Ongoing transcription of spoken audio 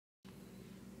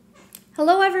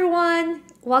Hello, everyone.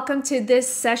 Welcome to this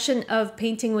session of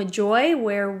Painting with Joy,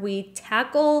 where we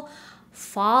tackle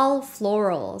fall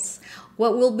florals.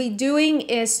 What we'll be doing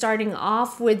is starting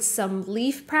off with some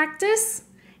leaf practice,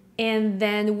 and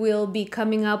then we'll be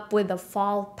coming up with a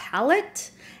fall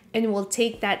palette, and we'll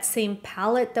take that same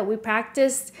palette that we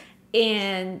practiced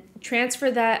and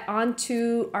transfer that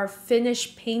onto our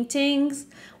finished paintings,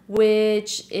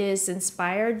 which is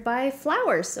inspired by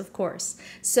flowers, of course.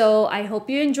 So I hope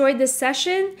you enjoyed this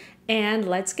session, and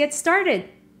let's get started.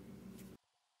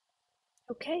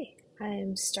 Okay,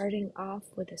 I'm starting off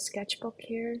with a sketchbook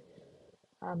here.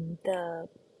 The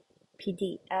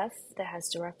PDF that has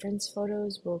the reference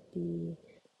photos will be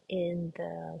in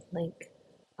the link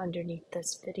underneath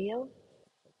this video.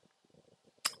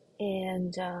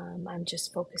 And I'm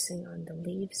just focusing on the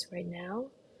leaves right now,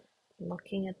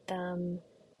 looking at them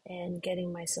and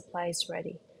getting my supplies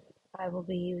ready. I will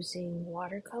be using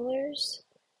watercolors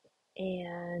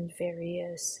and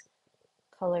various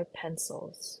color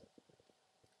pencils.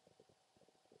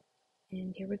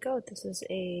 And here we go. This is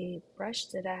a brush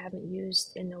that I haven't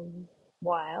used in a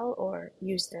while or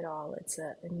used at all. It's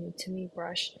a new to me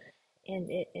brush, and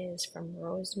it is from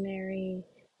Rosemary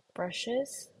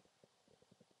Brushes.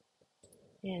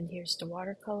 And here's the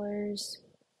watercolors.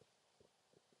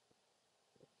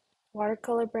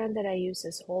 Watercolor brand that I use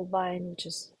is Holbein, which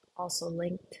is also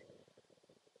linked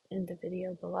in the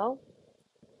video below.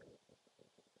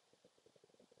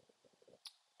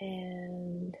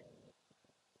 And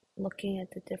looking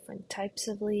at the different types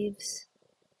of leaves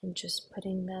and just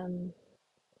putting them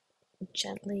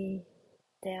gently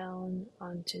down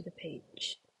onto the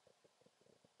page.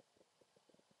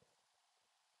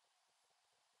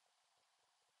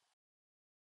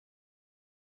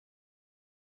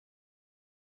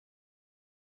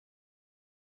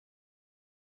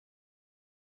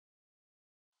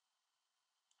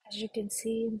 As you can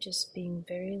see, I'm just being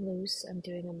very loose. I'm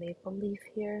doing a maple leaf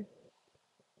here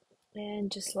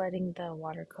and just letting the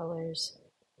watercolors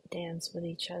dance with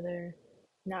each other,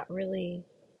 not really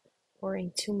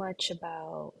worrying too much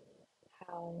about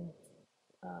how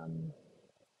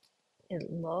it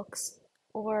looks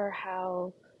or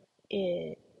how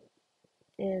it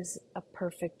is a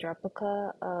perfect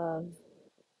replica of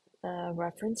the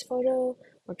reference photo.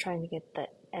 We're trying to get the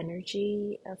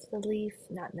energy of the leaf,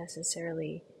 not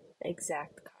necessarily the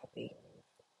exact copy.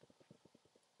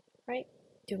 Right?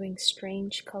 Doing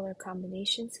strange color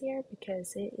combinations here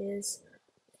because it is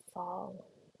fall.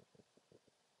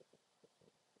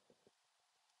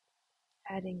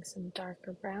 Adding some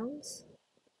darker browns.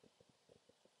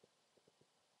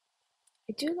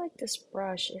 I do like this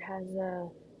brush. It has a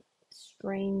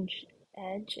strange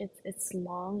edge. It's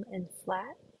long and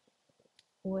flat,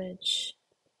 which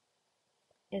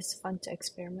is fun to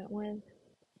experiment with.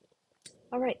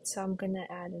 Alright, so I'm gonna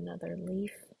add another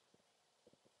leaf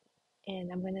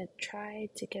and I'm gonna try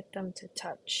to get them to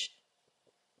touch.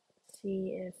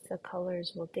 See if the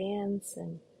colors will dance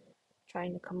and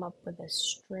trying to come up with a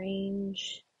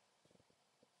strange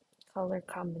color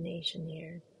combination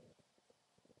here.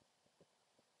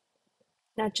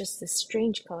 Not just a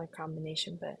strange color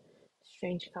combination, but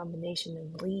strange combination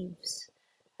of leaves.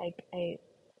 I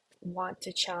want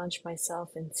to challenge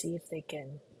myself and see if they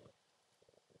can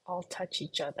all touch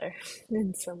each other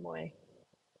in some way.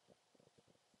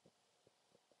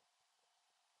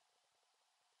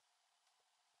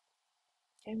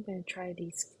 I'm going to try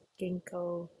these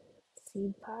ginkgo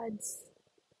seed pods.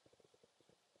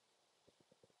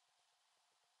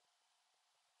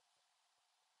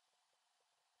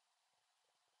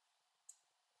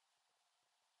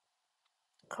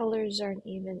 Colors aren't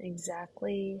even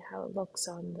exactly how it looks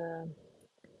on the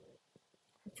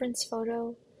reference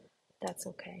photo. That's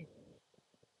okay.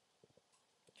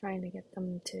 Trying to get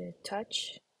them to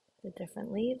touch the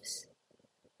different leaves.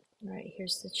 Alright,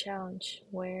 here's the challenge.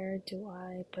 Where do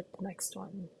I put the next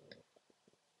one?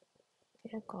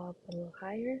 Okay, I'll go up a little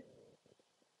higher.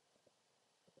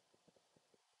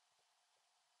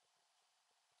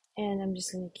 And I'm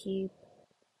just going to keep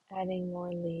adding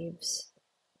more leaves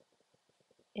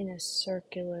in a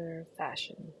circular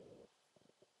fashion.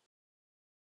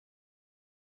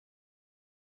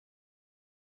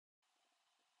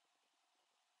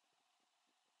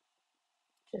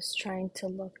 Just trying to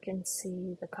look and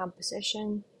see the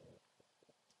composition.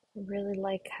 I really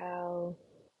like how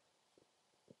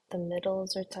the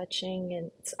middles are touching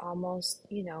and it's almost,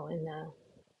 in a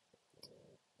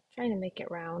trying to make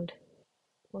it round.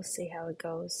 We'll see how it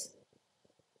goes.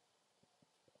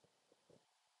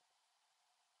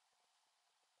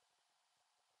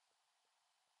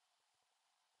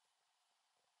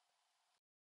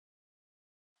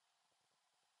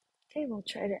 Okay, we'll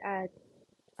try to add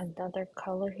another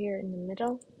color here in the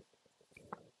middle.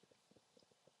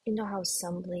 You know how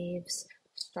some leaves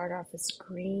start off as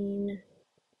green?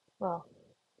 Well,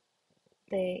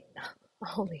 they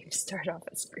all leaves start off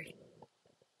as green.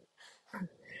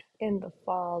 In the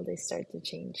fall, they start to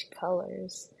change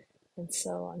colors. And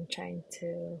so I'm trying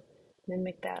to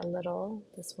mimic that a little.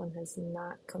 This one has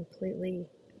not completely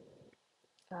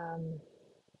um,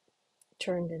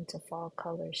 turned into fall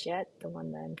colors yet, the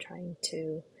one that I'm trying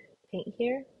to paint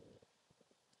here.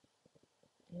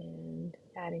 And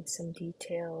adding some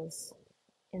details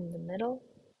in the middle.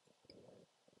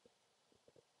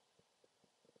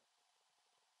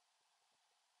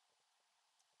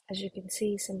 As you can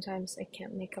see, sometimes I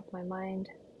can't make up my mind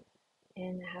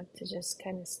and I have to just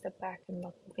kind of step back and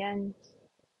look again,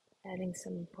 adding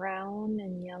some brown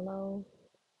and yellow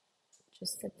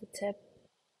just at the tip.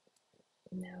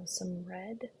 Now some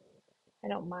red. I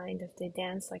don't mind if they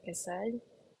dance, like I said,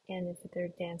 and if they're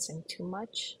dancing too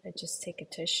much, I just take a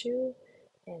tissue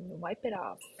and wipe it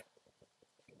off.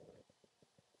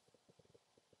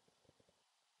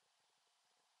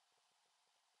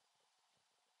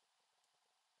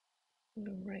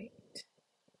 All right,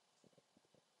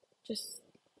 just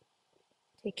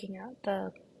taking out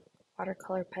the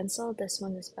watercolor pencil. This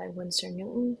one is by Winsor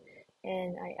Newton,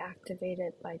 and I activate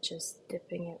it by just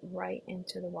dipping it right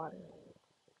into the water.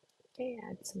 Okay,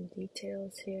 add some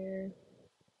details here.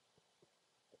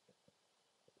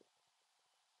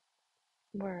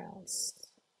 Where else?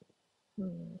 So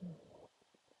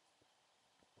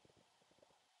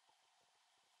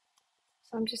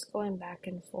I'm just going back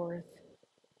and forth,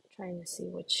 trying to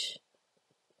see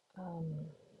um,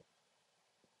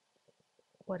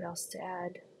 what else to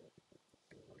add.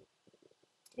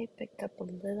 Okay, picked up a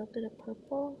little bit of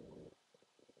purple.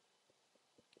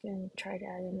 Gonna try to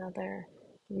add another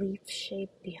leaf shape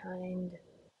behind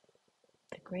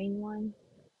the green one,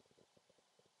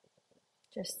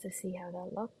 just to see how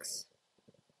that looks.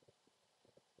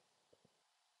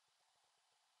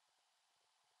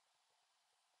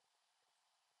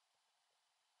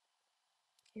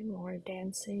 Okay, more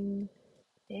dancing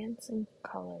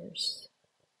colors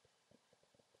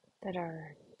that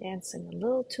are dancing a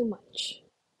little too much.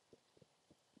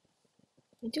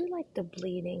 I do like the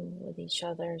bleeding with each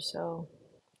other, so,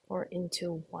 or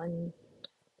into one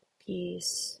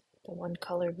piece, the one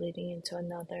color bleeding into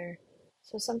another.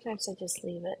 So sometimes I just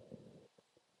leave it.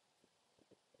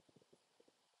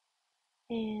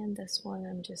 And this one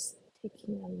I'm just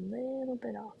taking a little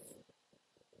bit off.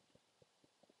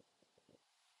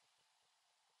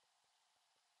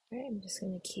 All right, I'm just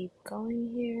going to keep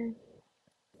going here.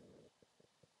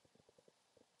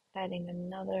 Adding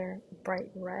another bright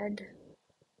red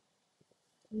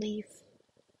leaf.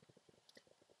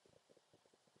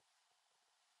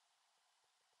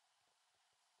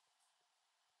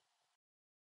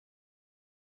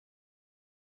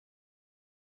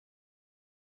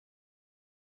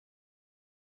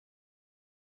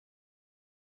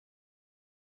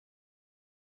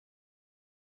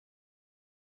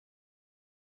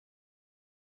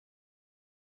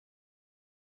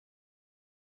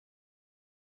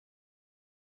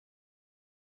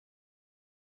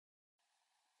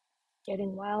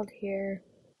 Getting wild here,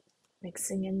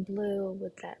 mixing in blue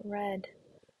with that red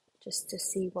just to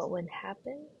see what would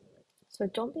happen. So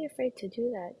don't be afraid to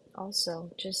do that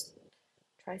also. Just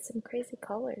try some crazy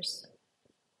colors.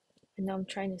 I know I'm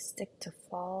trying to stick to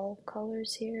fall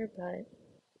colors here, but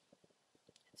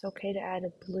it's okay to add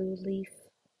a blue leaf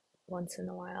once in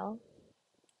a while.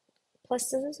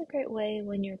 Plus, this is a great way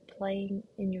when you're playing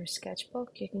in your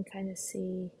sketchbook, you can kind of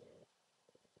see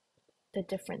the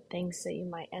different things that you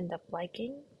might end up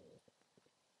liking.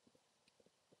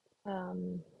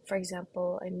 For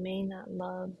example, I may not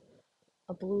love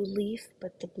a blue leaf,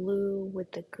 but the blue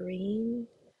with the green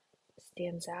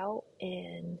stands out,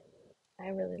 and I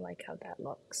really like how that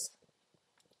looks.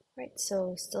 Right,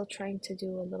 so still trying to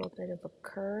do a little bit of a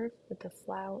curve with the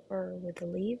flower or with the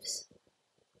leaves.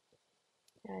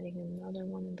 Adding another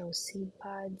one of those seed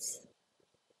pods,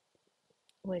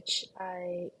 which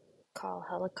I call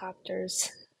helicopters.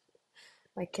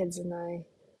 My kids and I,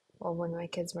 well, when my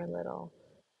kids were little,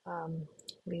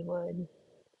 we would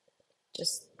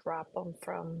just drop them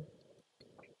from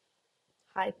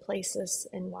high places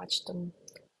and watch them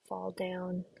fall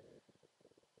down.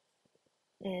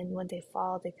 And when they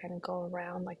fall, they kind of go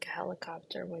around like a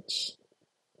helicopter, which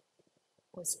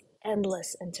was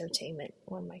endless entertainment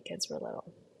when my kids were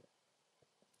little.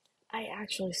 I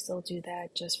actually still do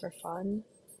that just for fun,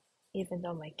 even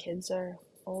though my kids are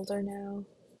older now.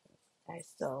 I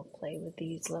still play with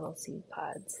these little seed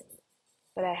pods,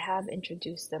 but I have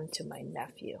introduced them to my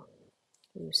nephew.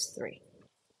 use 3.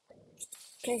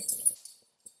 Okay,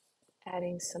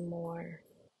 adding some more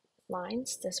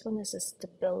lines. This one is a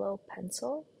Stabilo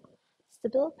pencil.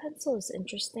 Stabilo pencil is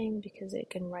interesting because it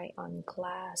can write on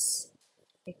glass,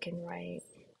 it can write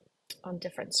on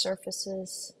different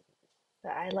surfaces,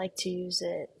 but I like to use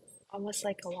it almost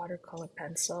like a watercolor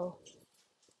pencil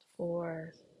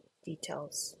for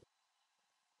details.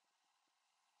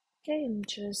 Okay, I'm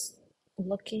just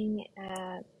looking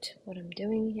at what I'm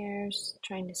doing here, just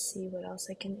trying to see what else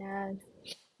I can add.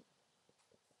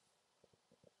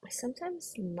 I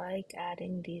sometimes like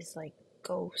adding these like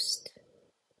ghost,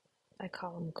 I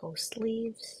call them ghost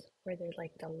leaves, where they're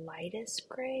like the lightest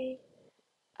gray.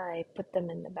 I put them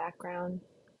in the background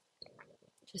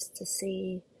just to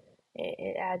see.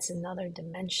 It adds another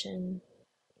dimension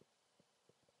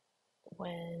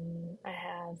when I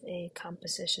have a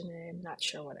composition and I'm not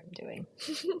sure what I'm doing.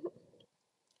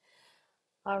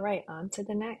 All right, on to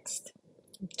the next.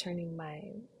 I'm turning my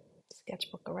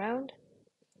sketchbook around,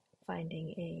 finding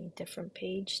a different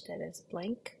page that is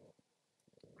blank.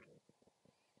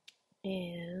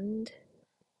 And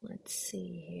let's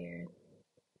see here.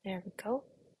 There we go.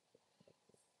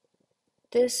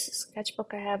 This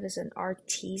sketchbook I have is an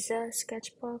Arteza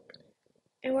sketchbook.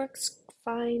 It works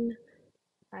fine.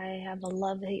 I have a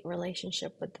love-hate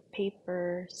relationship with the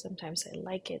paper. Sometimes I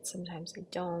like it, sometimes I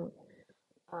don't.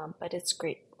 But it's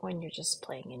great when you're just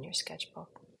playing in your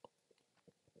sketchbook.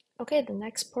 Okay, the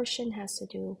next portion has to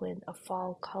do with a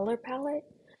fall color palette.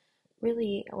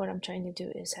 Really, what I'm trying to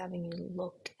do is having you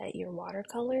look at your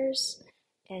watercolors,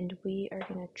 and we are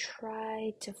going to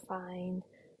try to find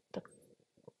the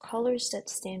colors that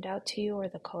stand out to you or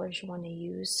the colors you want to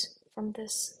use from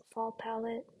this fall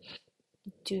palette.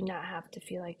 You do not have to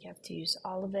feel like you have to use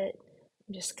all of it.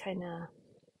 I'm just kind of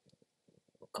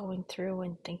going through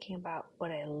and thinking about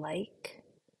what I like,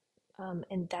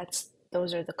 and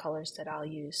those are the colors that I'll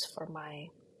use for my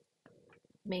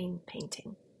main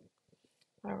painting.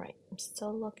 All right, I'm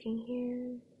still looking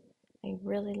here. I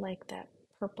really like that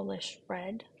purplish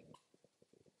red.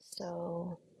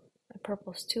 So my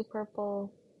purple's too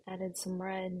purple, added some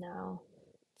red. Now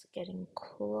it's getting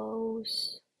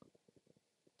close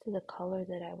to the color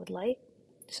that I would like.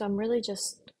 So I'm really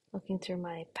just looking through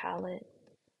my palette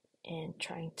and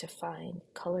trying to find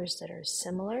colors that are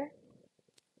similar.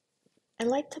 I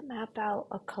like to map out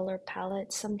a color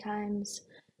palette sometimes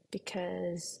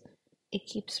because it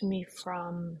keeps me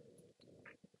from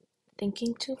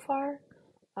thinking too far,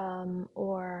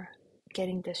 or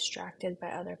getting distracted by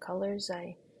other colors.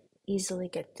 I easily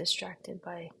get distracted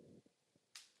by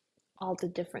all the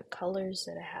different colors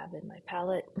that I have in my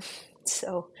palette.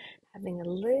 So having a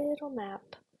little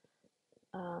map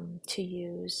to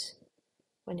use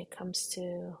when it comes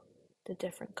to the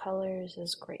different colors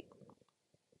is great.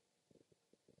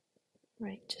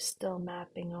 Right, just still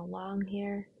mapping along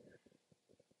here,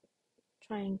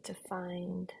 trying to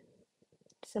find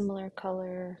similar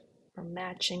color or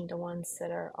matching the ones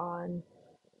that are on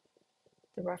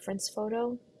the reference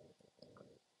photo.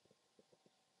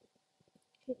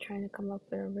 Okay, trying to come up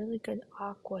with a really good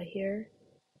aqua here,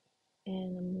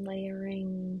 and I'm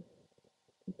layering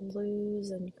blues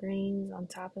and greens on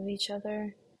top of each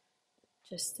other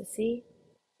just to see.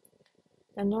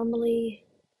 Now normally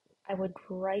I would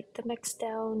write the mix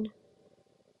down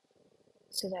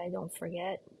so that I don't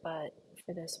forget, but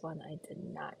for this one I did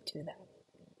not do that.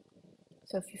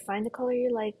 So if you find the color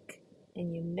you like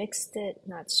and you mixed it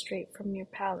not straight from your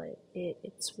palette,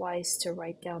 it's wise to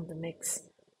write down the mix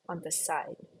on the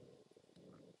side.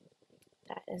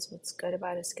 That is what's good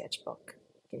about a sketchbook.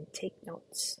 You can take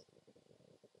notes.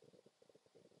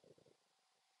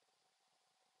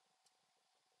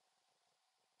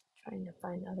 Trying to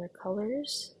find other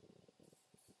colors.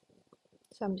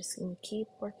 So I'm just going to keep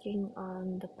working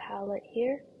on the palette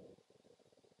here.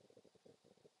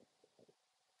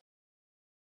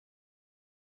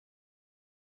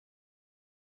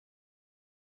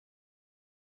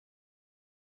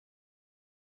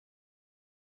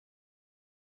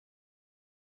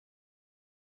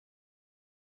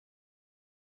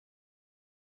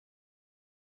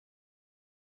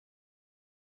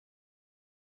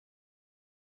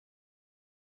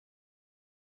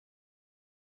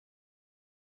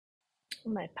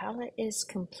 My palette is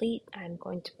complete. I'm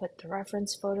going to put the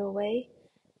reference photo away,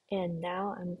 and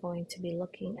now I'm going to be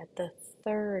looking at the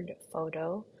third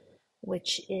photo,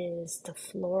 which is the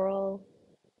floral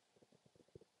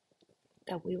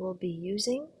that we will be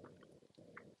using.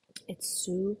 It's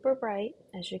super bright,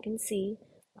 as you can see,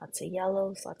 lots of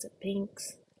yellows, lots of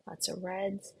pinks, lots of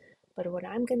reds. But what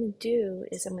I'm going to do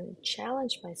is I'm going to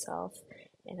challenge myself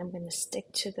and I'm going to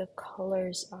stick to the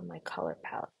colors on my color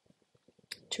palette.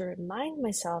 To remind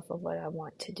myself of what I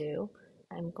want to do,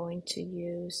 I'm going to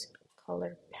use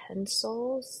color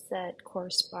pencils that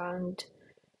correspond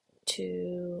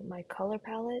to my color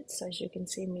palette. So as you can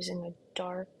see, I'm using a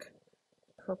dark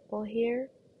purple here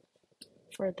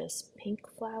for this pink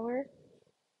flower.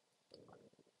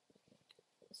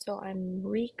 So I'm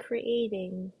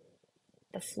recreating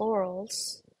the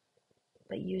florals,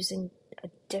 but using a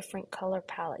different color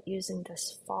palette, using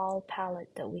this fall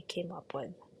palette that we came up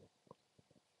with.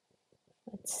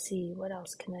 Let's see, what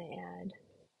else can I add?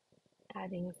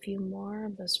 Adding a few more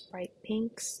of those bright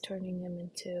pinks, turning them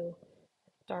into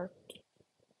dark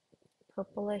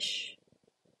purplish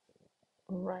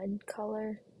red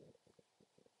color.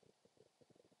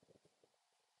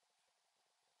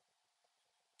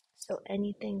 So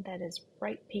anything that is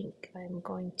bright pink, I'm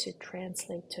going to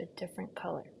translate to a different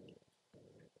color.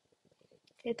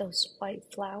 Okay, those white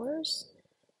flowers,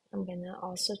 I'm going to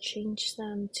also change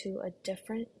them to a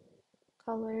different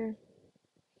color.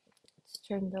 Let's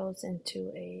turn those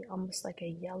into a almost like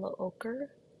a yellow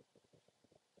ochre.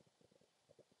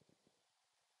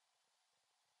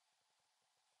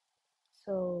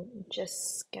 So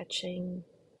just sketching,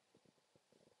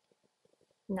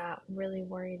 not really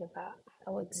worried about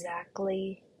how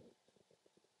exactly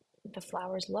the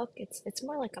flowers look. It's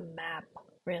more like a map,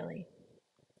 really.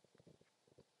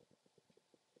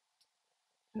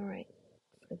 All right,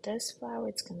 for this flower,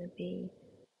 it's going to be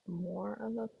more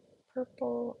of a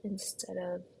purple instead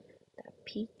of that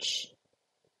peach.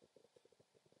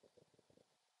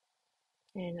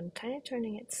 And I'm kind of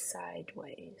turning it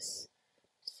sideways.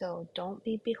 So don't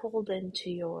be beholden to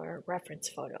your reference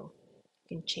photo.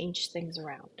 You can change things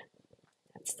around.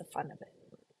 That's the fun of it.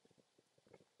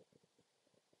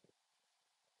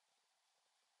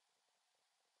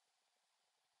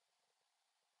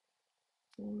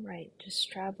 All right, just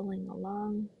traveling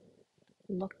along,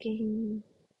 looking.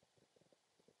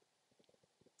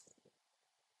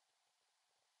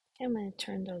 I'm going to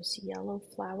turn those yellow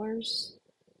flowers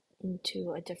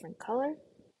into a different color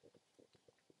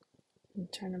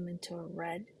and turn them into a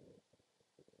red.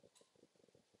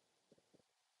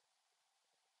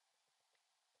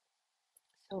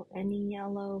 So any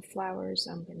yellow flowers,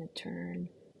 I'm going to turn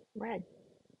red.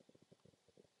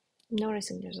 I'm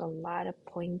noticing there's a lot of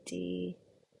pointy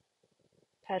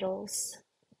petals.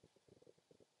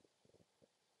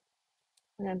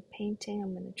 When I'm painting,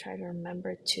 I'm going to try to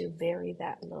remember to vary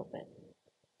that a little bit.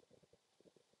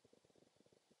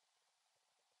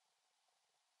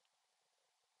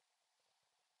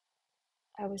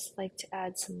 I always like to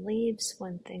add some leaves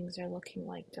when things are looking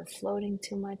like they're floating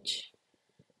too much.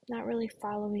 Not really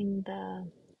following the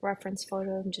reference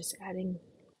photo, I'm just adding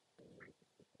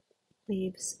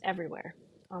leaves everywhere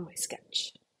on my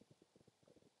sketch.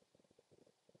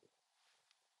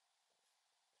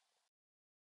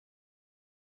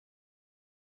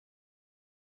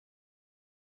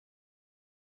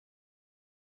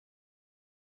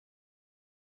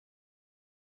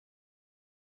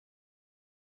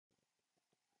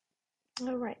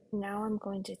 All right, now I'm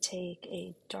going to take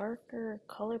a darker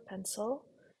color pencil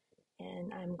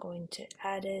and I'm going to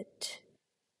add it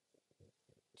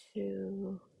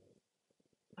to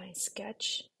my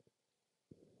sketch,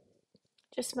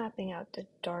 just mapping out the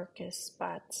darkest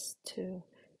spots to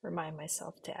remind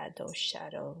myself to add those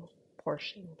shadow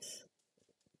portions.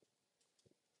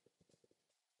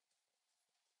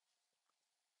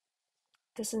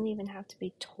 Doesn't even have to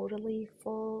be totally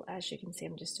full. As you can see,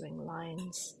 I'm just doing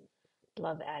lines.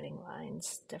 Love adding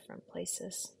lines, different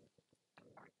places.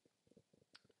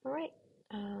 All right,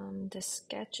 the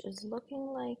sketch is looking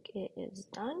like it is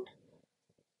done.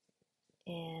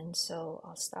 And so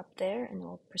I'll stop there and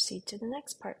we'll proceed to the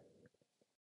next part.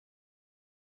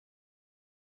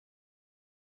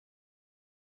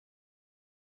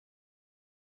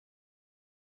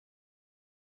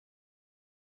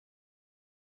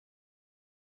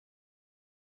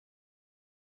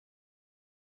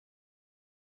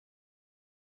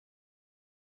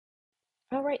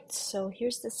 All right, so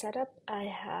here's the setup. I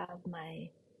have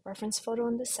my reference photo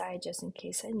on the side just in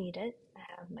case I need it. I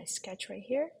have my sketch right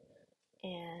here,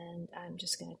 and I'm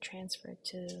just going to transfer it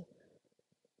to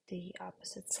the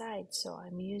opposite side. So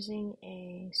I'm using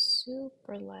a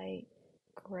super light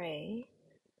gray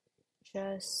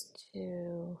just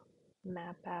to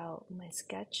map out my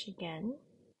sketch again,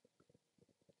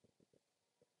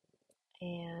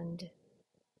 and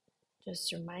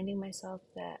just reminding myself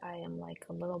that I am like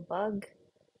a little bug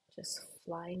just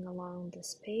flying along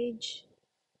this page,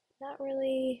 not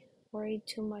really worried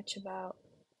too much about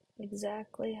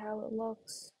exactly how it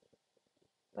looks,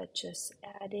 but just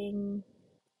adding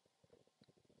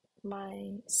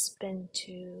my spin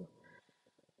to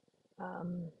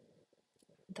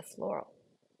the floral.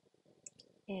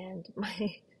 And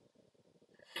my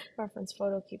reference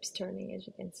photo keeps turning, as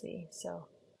you can see, so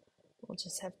we'll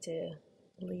just have to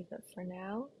leave it for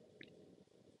now.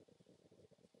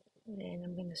 And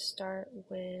I'm going to start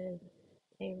with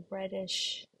a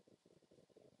reddish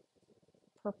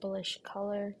purplish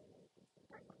color,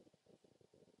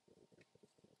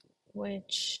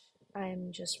 which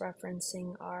I'm just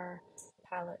referencing our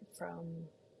palette from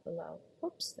below.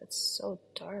 Oops, that's so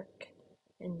dark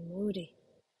and moody.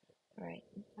 All right,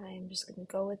 I'm just going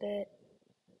to go with it.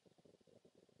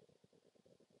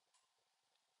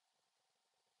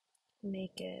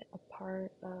 Make it a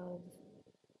part of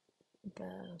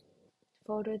the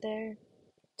photo there.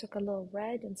 Took a little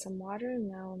red and some water, and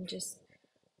now I'm just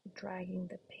dragging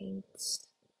the paints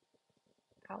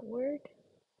outward.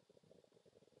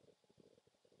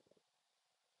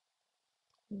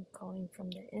 I'm going from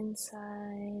the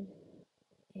inside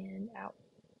and out.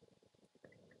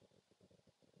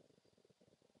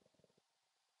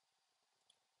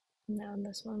 Now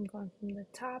this one I'm going from the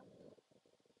top.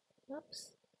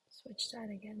 Oops, switch that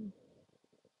again.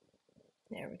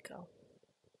 There we go.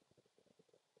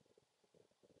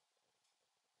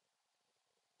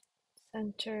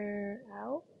 Center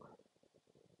out.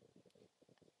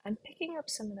 I'm picking up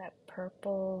some of that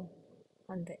purple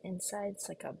on the inside. It's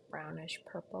like a brownish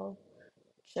purple,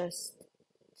 just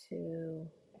to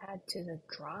add to the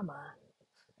drama,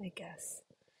 I guess.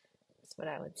 That's what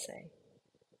I would say.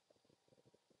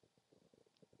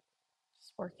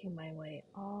 Just working my way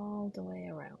all the way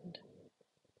around.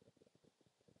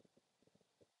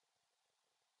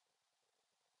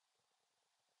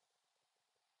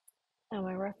 Now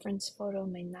my reference photo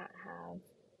may not have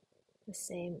the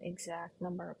same exact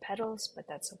number of petals, but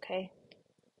that's okay.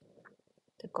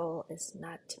 The goal is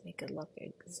not to make it look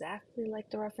exactly like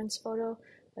the reference photo,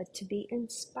 but to be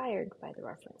inspired by the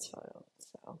reference photo.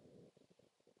 So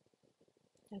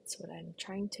that's what I'm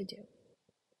trying to do.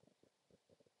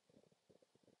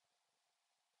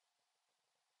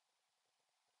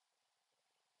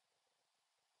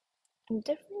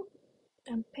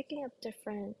 I'm picking up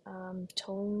different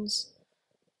tones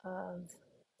of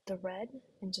the red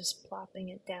and just plopping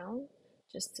it down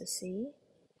just to see.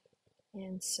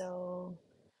 And so,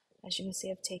 as you can see,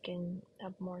 I've taken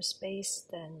up more space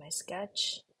than my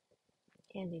sketch.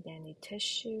 Handy dandy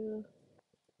tissue,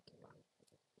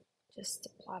 just to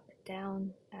plop it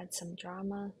down, add some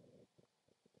drama.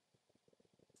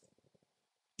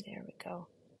 There we go.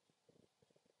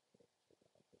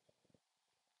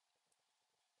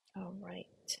 All right.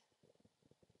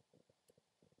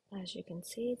 As you can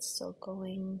see, it's still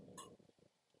going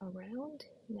around.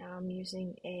 Now I'm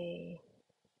using a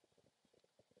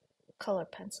color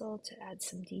pencil to add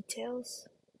some details.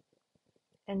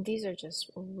 And these are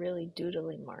just really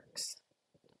doodly marks,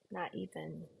 not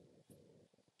even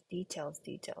details,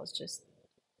 just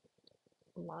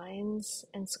lines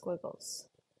and squiggles.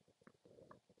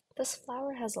 This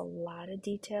flower has a lot of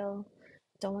detail.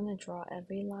 Don't want to draw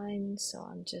every line, so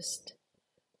I'm just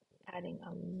adding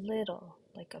a little,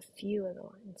 like a few of the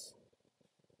lines,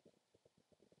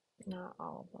 not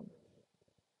all of them.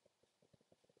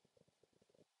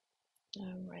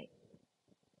 All right.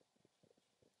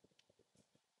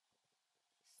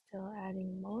 Still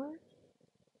adding more.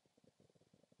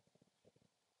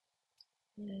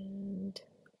 And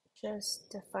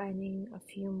just defining a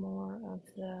few more of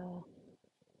the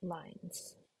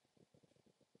lines.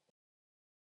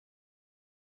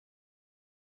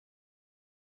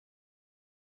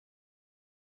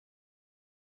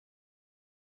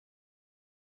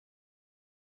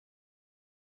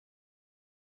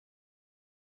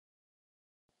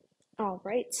 All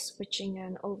right, switching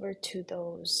on over to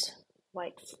those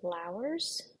white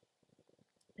flowers.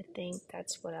 I think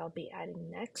that's what I'll be adding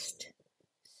next.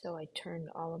 So I turned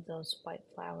all of those white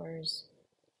flowers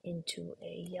into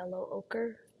a yellow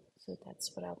ochre. So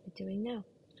that's what I'll be doing now.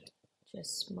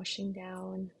 Just smushing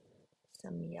down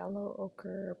some yellow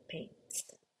ochre paints.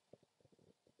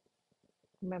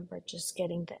 Remember, just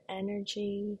getting the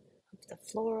energy of the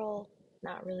floral,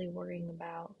 not really worrying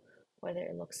about whether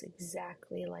it looks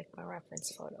exactly like my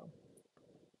reference photo.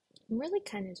 I'm really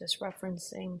kind of just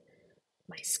referencing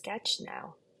my sketch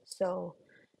now. So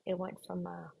it went from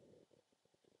a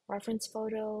reference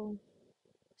photo,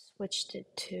 switched it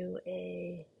to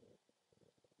a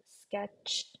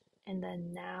sketch, and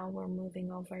then now we're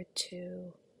moving over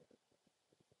to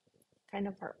kind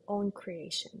of our own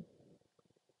creation.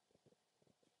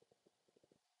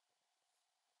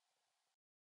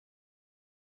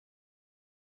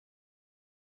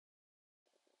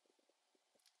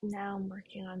 Now I'm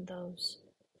working on those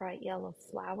bright yellow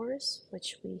flowers,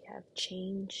 which we have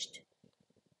changed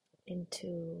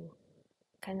into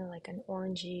kind of like an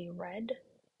orangey red.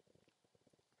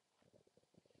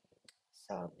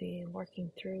 So I'll be working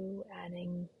through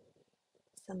adding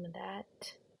some of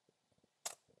that.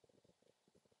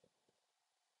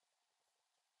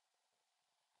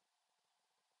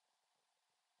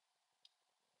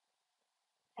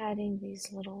 Adding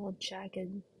these little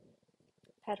jagged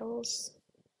petals.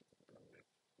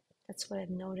 That's what I've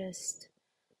noticed.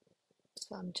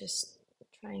 So I'm just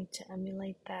trying to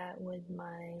emulate that with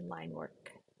my line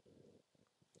work,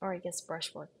 or I guess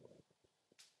brushwork.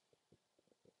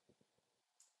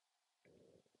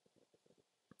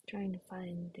 Trying to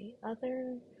find the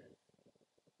other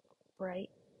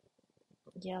bright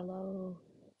yellow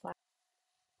flower.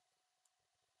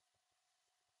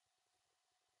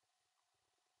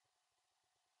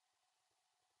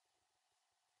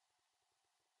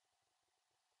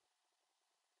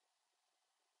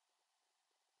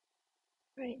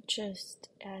 Right, just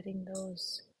adding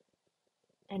those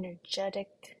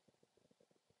energetic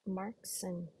marks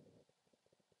and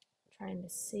trying to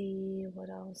see what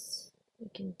else we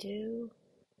can do.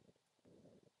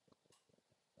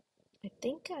 I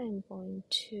think I'm going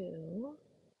to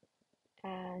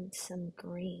add some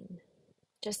green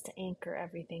just to anchor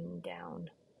everything down.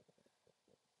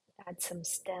 Add some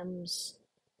stems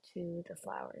to the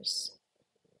flowers.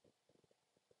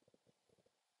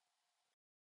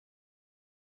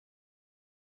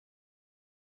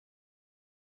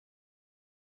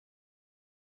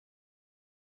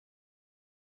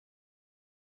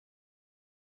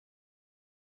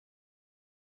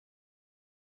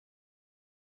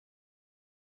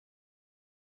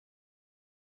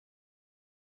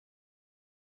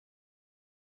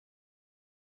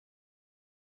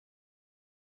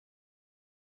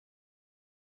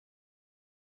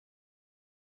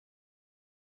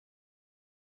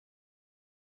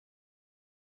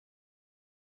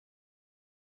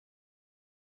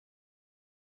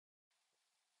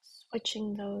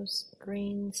 Switching those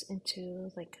greens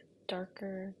into like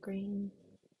darker green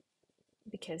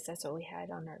because that's what we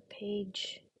had on our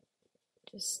page.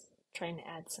 Just trying to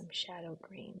add some shadow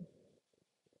green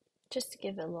just to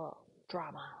give it a little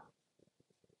drama.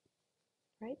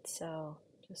 Right, so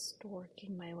just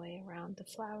working my way around the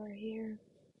flower here.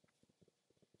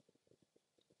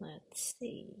 Let's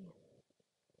see.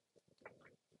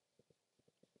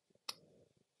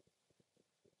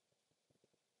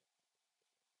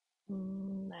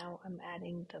 Now I'm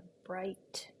adding the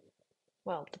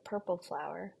the purple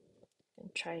flower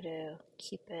and try to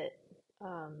keep it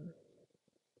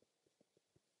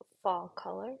fall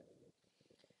color.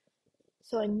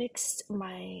 So I mixed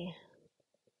my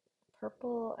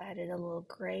purple, added a little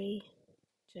gray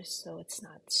just so it's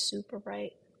not super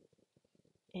bright.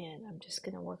 And I'm just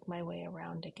going to work my way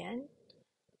around again,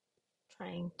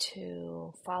 trying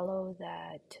to follow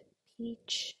that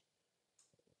peach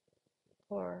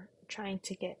or trying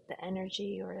to get the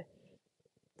energy or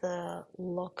the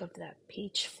look of that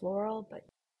peach floral. But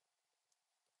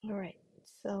all right,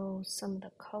 so some of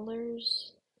the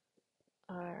colors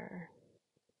are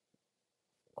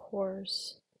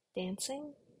coarse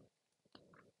dancing,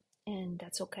 and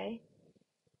that's okay.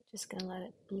 Just gonna let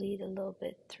it bleed a little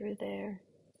bit through there.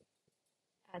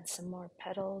 Add some more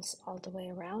petals all the way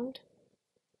around.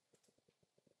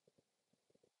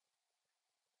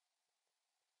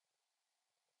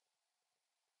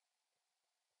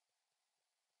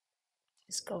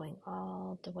 Just going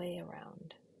all the way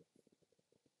around.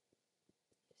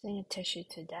 Using a tissue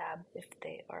to dab if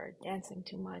they are dancing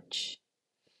too much.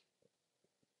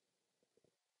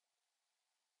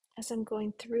 As I'm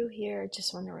going through here, I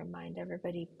just want to remind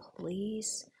everybody,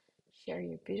 please share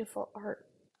your beautiful art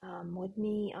with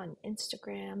me on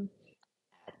Instagram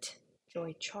at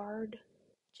joycharde,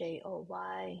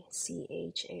 JoyCharde.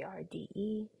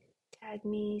 Tag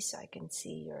me so I can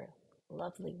see your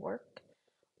lovely work,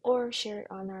 or share it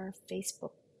on our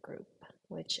Facebook group,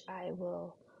 which I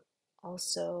will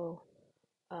also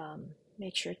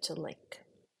make sure to link.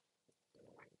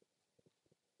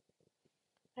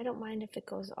 I don't mind if it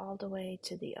goes all the way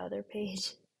to the other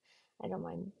page. I don't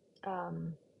mind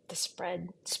the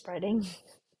spreading.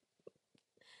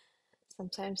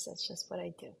 Sometimes that's just what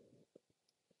I do.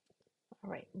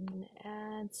 All right, I'm gonna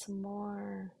add some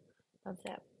more of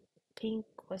that pink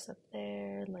was up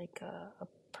there, like a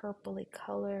purpley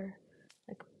color,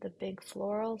 like the big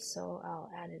floral. So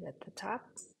I'll add it at the top.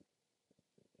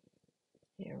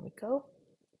 Here we go.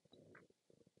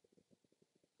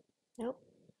 Nope,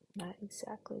 not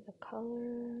exactly the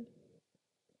color.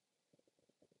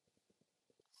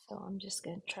 So I'm just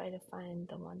going to try to find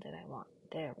the one that I want.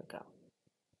 There we go.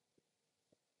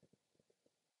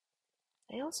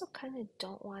 I also kind of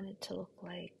don't want it to look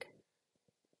like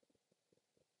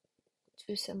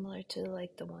too similar to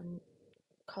like the one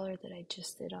color that I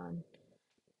just did on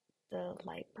the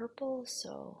light purple,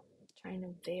 so trying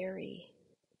to vary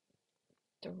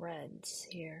the reds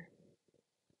here.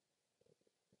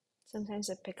 Sometimes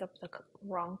I pick up the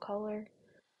wrong color,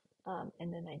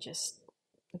 and then I just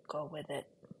go with it.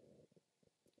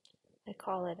 I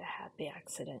call it a happy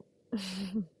accident.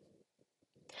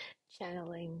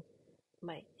 Channeling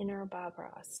my inner Bob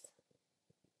Ross.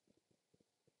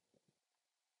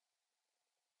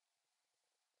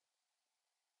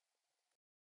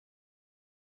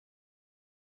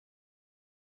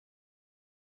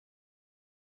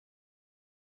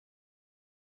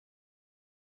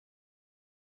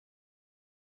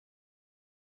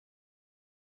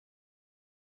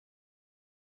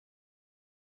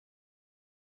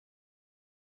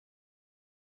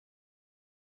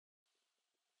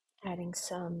 Adding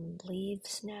some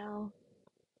leaves now,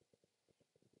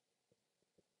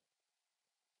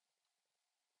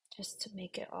 just to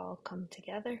make it all come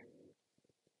together.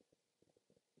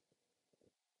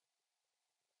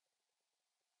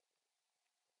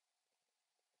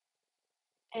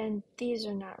 And these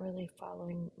are not really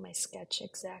following my sketch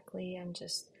exactly. I'm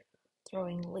just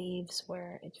throwing leaves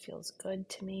where it feels good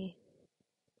to me.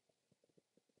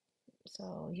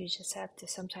 So you just have to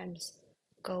sometimes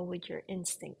go with your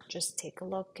instinct. Just take a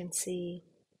look and see,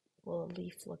 will a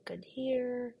leaf look good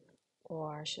here?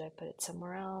 Or should I put it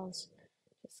somewhere else?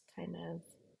 Just kind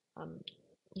of,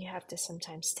 you have to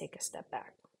sometimes take a step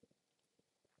back.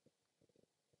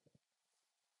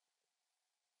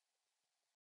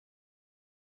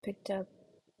 Picked up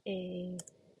a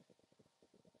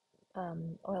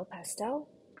oil pastel,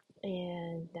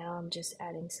 and now I'm just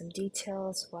adding some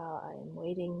details while I'm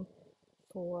waiting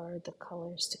for the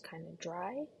colors to kind of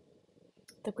dry.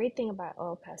 The great thing about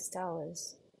oil pastel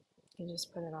is you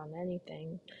just put it on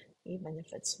anything, even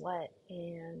if it's wet,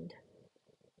 and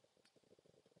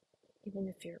even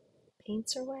if your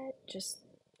paints are wet, just,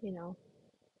 you know,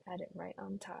 add it right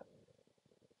on top.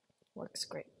 Works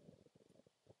great.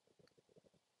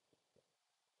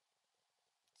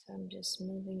 So I'm just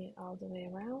moving it all the way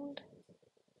around.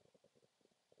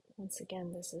 Once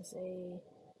again, this is a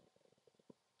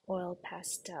oil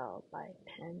pastel by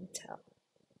Pentel.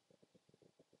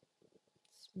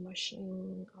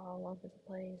 Smushing all over the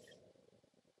place.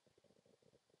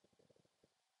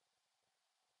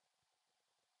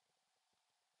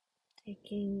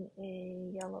 Taking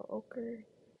a yellow ochre,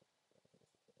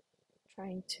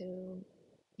 trying to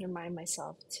remind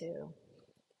myself to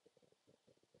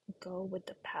go with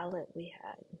the palette we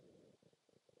had.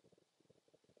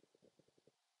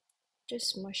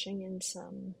 Just smushing in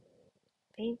some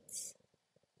paints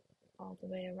all the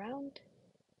way around.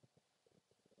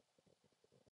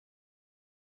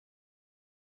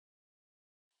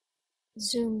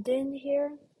 Zoomed in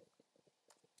here,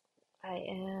 I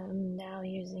am now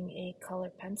using a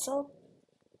color pencil,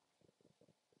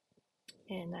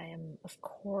 and I am, of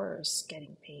course,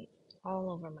 getting paint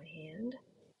all over my hand,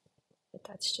 but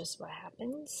that's just what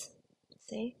happens.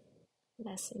 See?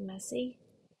 Messy, messy.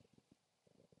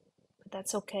 But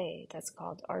that's okay. That's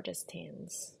called artist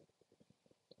hands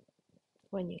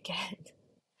when you get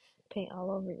paint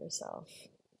all over yourself.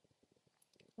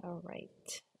 All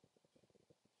right.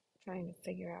 Trying to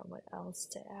figure out what else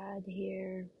to add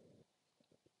here.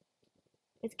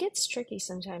 It gets tricky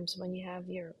sometimes when you have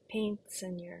your paints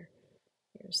and your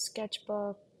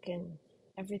sketchbook and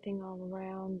everything all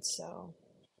around, so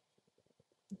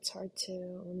it's hard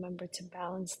to remember to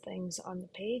balance things on the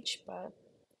page, but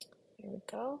here we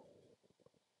go.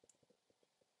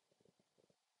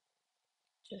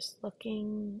 Just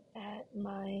looking at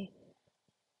my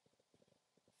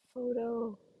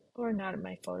photo, or not at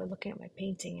my photo, looking at my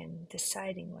painting and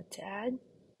deciding what to add.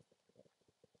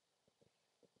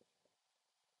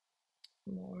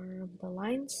 More of the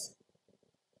lines.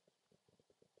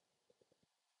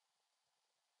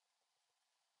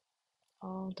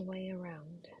 All the way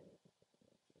around.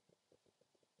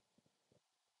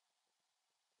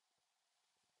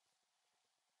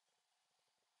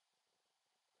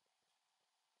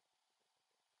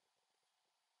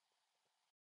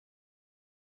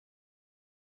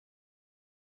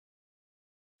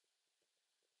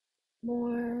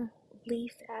 More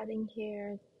leaf adding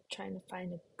here, trying to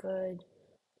find a good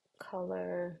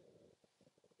color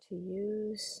to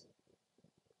use.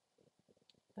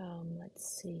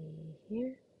 Let's see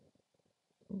here.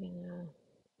 I'm gonna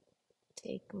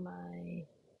take my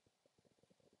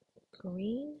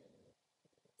green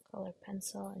color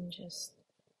pencil and just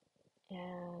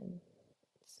add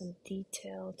some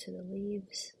detail to the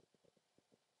leaves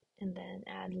and then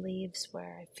add leaves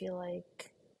where I feel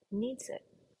like it needs it.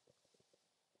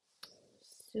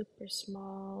 Super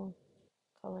small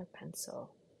color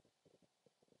pencil,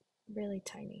 really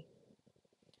tiny.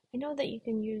 I know that you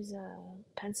can use a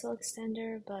pencil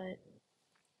extender, but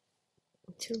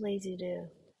I'm too lazy to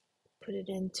put it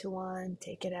into one,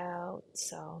 take it out,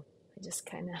 so I just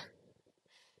kind of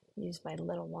use my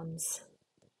little ones.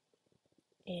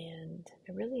 And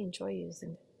I really enjoy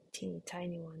using teeny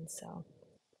tiny ones, so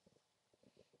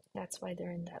that's why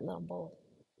they're in that little bowl.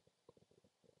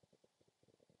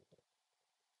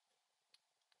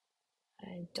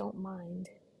 I don't mind.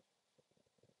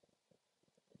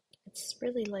 It's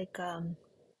really like a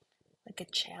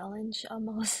challenge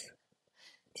almost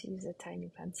to use a tiny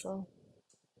pencil.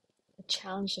 A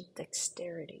challenge of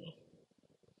dexterity.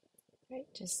 Right,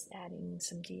 just adding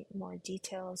some more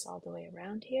details all the way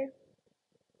around here.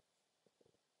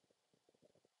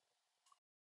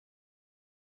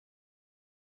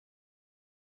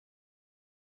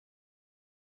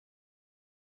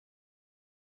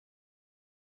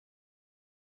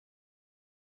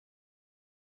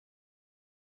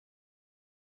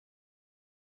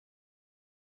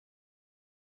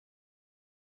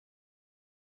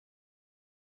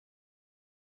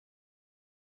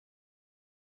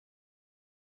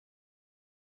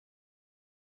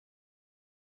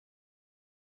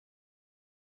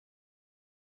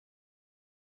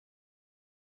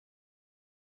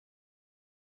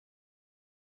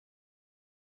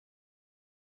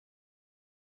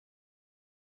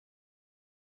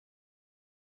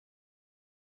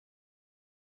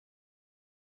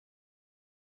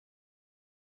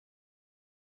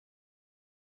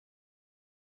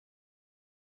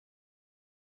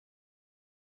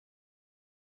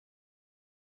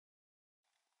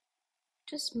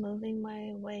 Just moving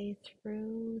my way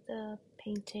through the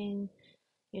painting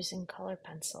using color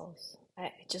pencils.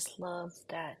 I just love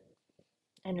that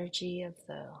energy of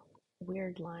the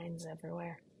weird lines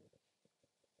everywhere.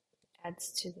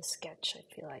 Adds to the sketch,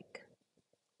 I feel like.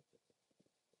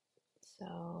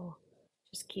 So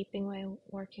just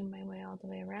working my way all the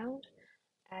way around,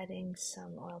 adding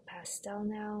some oil pastel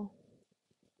now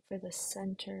for the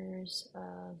centers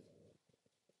of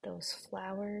those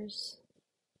flowers.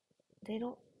 They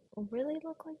don't really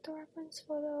look like the reference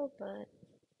photo, but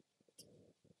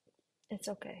it's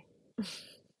okay.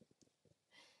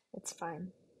 It's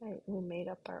fine. We made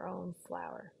up our own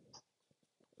flower.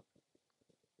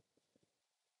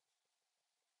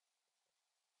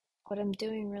 What I'm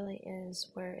doing really is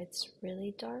where it's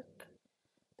really dark,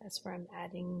 that's where I'm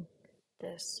adding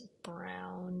this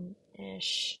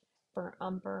brownish burnt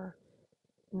umber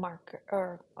marker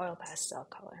or oil pastel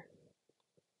color.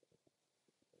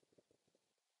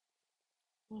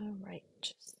 All right,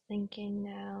 just thinking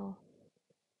now.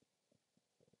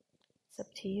 It's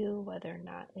up to you whether or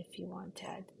not if you want to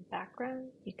add the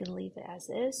background, you can leave it as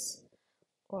is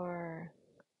or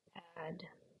add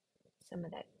some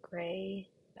of that gray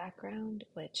background,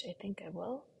 which I think I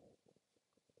will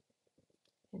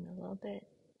in a little bit.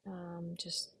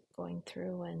 Just going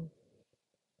through and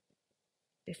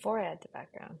before I add the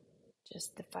background,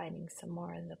 just defining some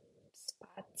more of the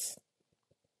spots.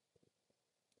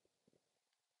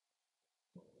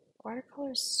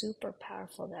 Watercolor is super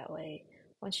powerful that way.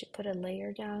 Once you put a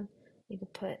layer down, you can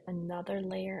put another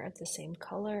layer of the same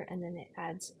color and then it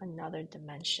adds another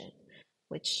dimension,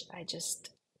 which I just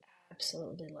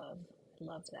absolutely love. I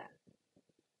love that.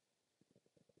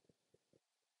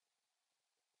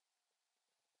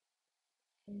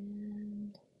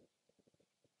 And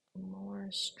more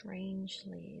strange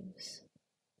leaves.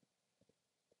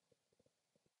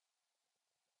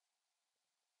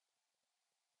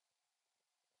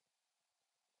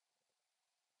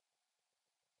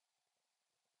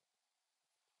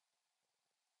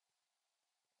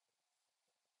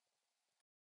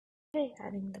 Okay,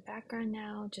 adding the background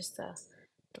now, just the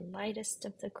lightest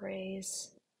of the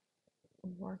grays,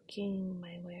 working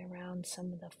my way around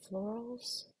some of the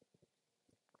florals.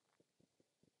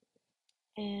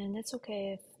 And it's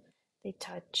okay if they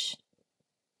touch,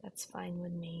 that's fine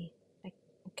with me. I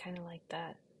kind of like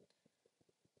that.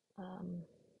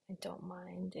 I don't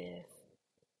mind if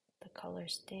the color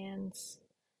stands,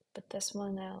 but this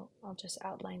one I'll just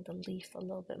outline the leaf a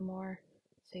little bit more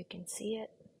so you can see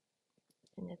it,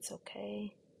 and it's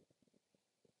okay.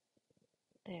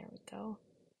 There we go.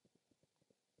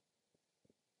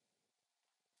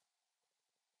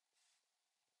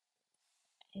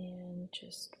 And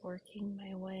just working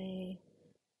my way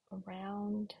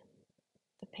around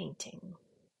the painting,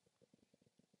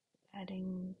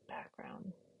 adding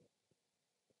background.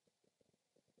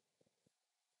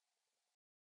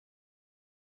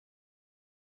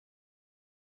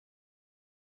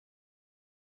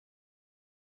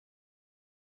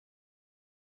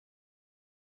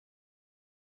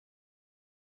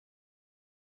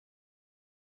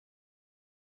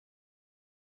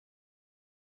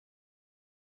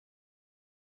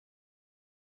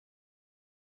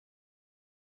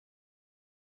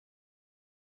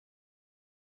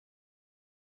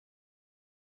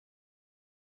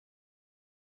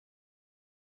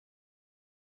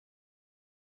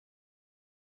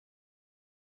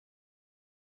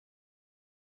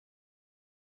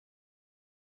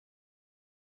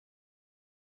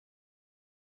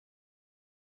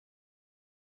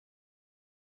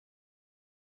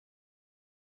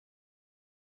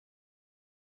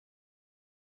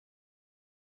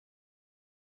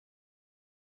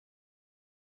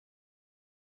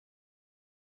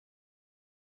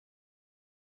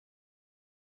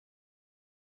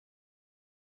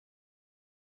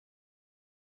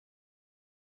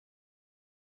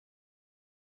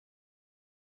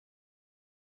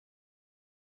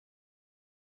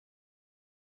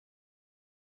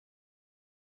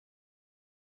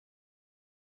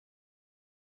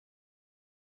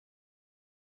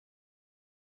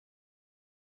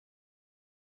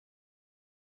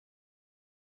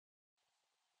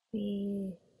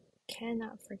 We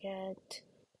cannot forget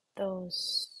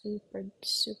those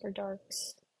super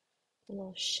darks, the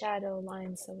little shadow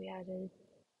lines that we added.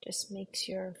 Just makes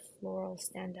your floral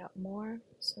stand out more.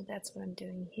 So that's what I'm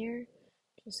doing here.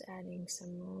 Just adding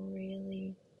some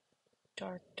really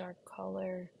dark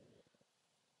color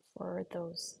for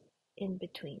those in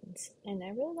betweens. And I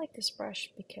really like this brush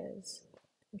because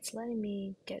it's letting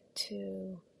me get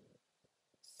to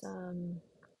some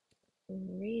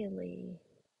really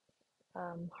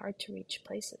hard to reach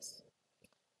places.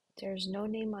 There's no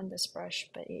name on this brush,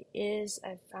 but it is,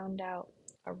 I found out,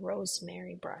 a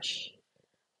rosemary brush.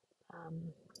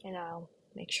 Um, and I'll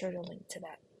make sure to link to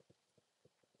that.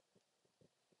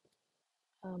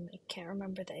 I can't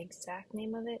remember the exact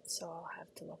name of it, so I'll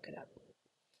have to look it up.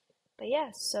 But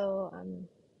yeah, so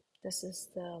this is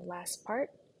the last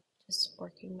part, just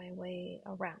working my way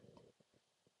around.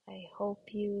 I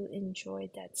hope you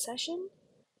enjoyed that session,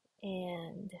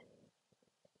 and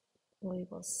we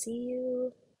will see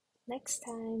you next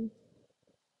time.